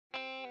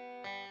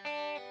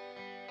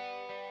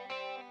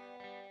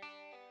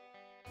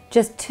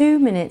Just 2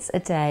 minutes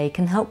a day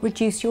can help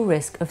reduce your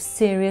risk of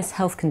serious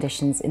health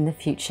conditions in the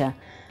future.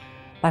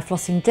 By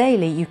flossing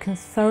daily, you can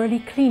thoroughly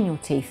clean your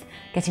teeth,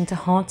 getting to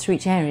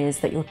hard-to-reach areas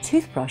that your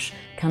toothbrush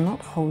cannot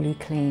wholly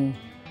clean.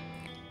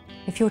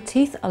 If your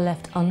teeth are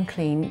left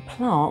unclean,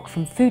 plaque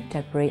from food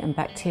debris and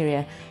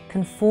bacteria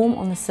can form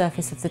on the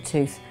surface of the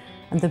tooth,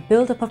 and the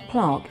build-up of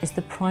plaque is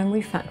the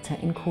primary factor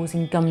in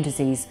causing gum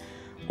disease,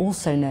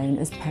 also known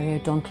as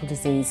periodontal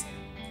disease,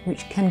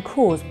 which can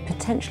cause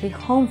potentially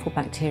harmful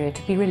bacteria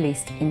to be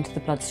released into the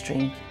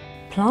bloodstream.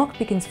 Plaque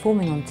begins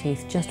forming on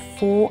teeth just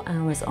 4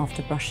 hours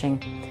after brushing,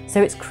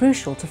 so it's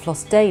crucial to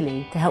floss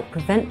daily to help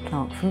prevent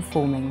plaque from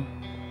forming.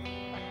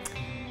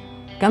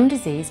 Gum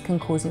disease can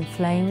cause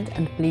inflamed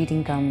and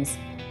bleeding gums,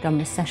 gum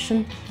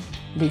recession,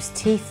 loose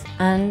teeth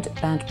and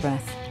bad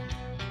breath.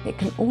 It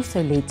can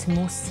also lead to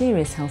more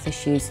serious health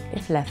issues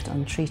if left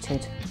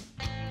untreated.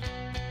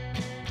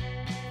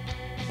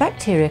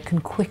 Bacteria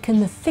can quicken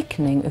the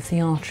thickening of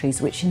the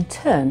arteries, which in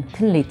turn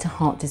can lead to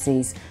heart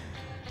disease.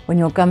 When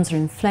your gums are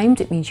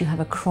inflamed, it means you have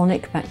a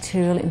chronic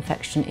bacterial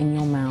infection in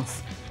your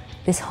mouth.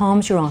 This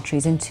harms your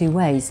arteries in 2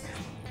 ways.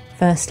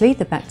 Firstly,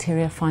 the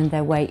bacteria find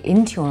their way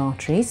into your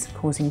arteries,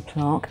 causing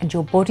plaque, and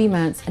your body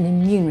mounts an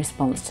immune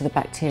response to the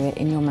bacteria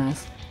in your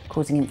mouth,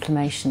 causing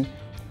inflammation,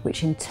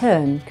 which in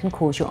turn can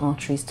cause your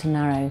arteries to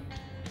narrow.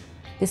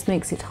 This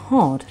makes it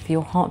hard for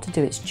your heart to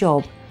do its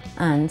job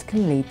and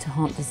can lead to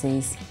heart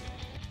disease.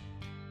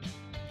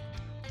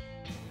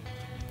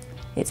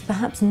 It's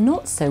perhaps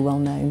not so well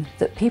known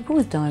that people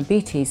with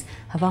diabetes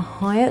have a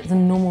higher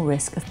than normal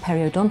risk of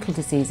periodontal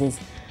diseases,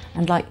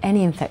 and like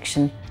any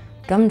infection,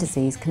 gum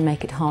disease can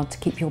make it hard to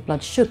keep your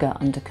blood sugar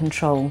under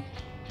control.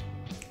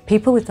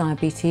 People with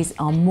diabetes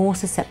are more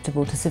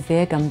susceptible to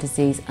severe gum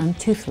disease and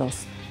tooth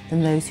loss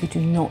than those who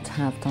do not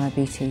have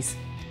diabetes.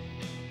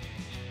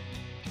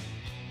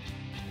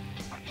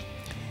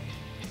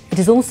 It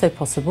is also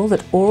possible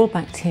that oral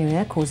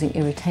bacteria causing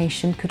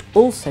irritation could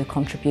also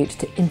contribute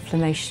to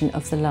inflammation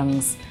of the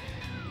lungs.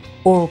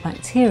 Oral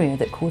bacteria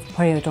that cause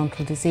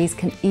periodontal disease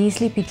can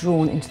easily be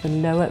drawn into the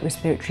lower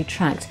respiratory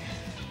tract,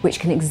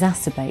 which can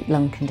exacerbate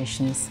lung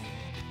conditions.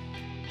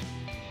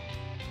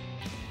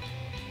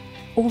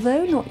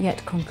 Although not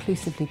yet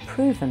conclusively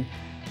proven,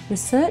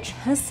 research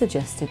has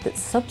suggested that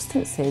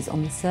substances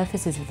on the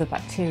surfaces of the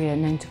bacteria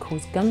known to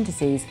cause gum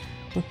disease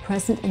were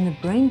present in the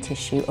brain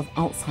tissue of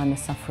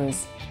Alzheimer's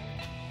sufferers.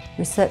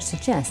 Research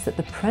suggests that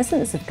the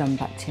presence of gum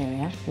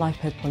bacteria,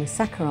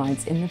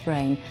 lipopolysaccharides, in the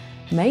brain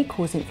may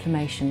cause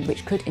inflammation,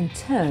 which could in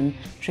turn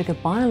trigger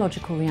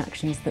biological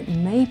reactions that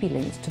may be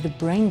linked to the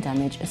brain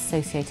damage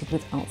associated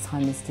with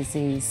Alzheimer's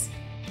disease.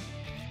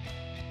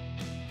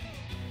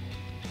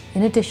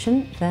 In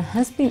addition, there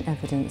has been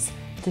evidence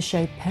to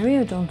show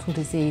periodontal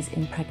disease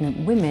in pregnant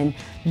women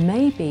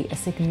may be a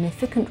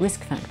significant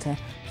risk factor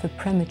for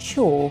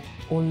premature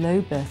or low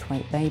birth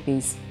weight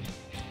babies.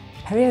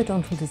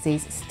 Periodontal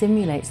disease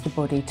stimulates the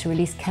body to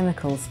release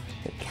chemicals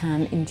that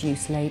can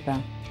induce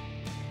labour.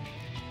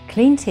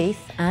 Clean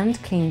teeth and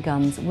clean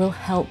gums will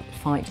help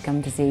fight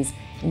gum disease,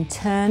 in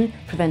turn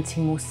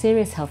preventing more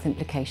serious health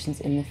implications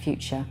in the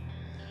future.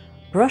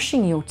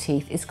 Brushing your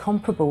teeth is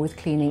comparable with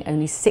cleaning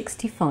only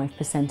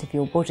 65% of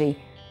your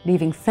body,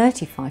 leaving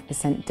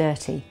 35%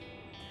 dirty.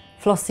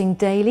 Flossing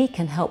daily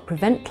can help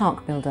prevent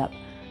plaque build-up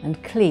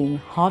and clean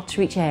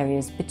hard-to-reach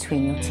areas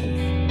between your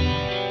teeth.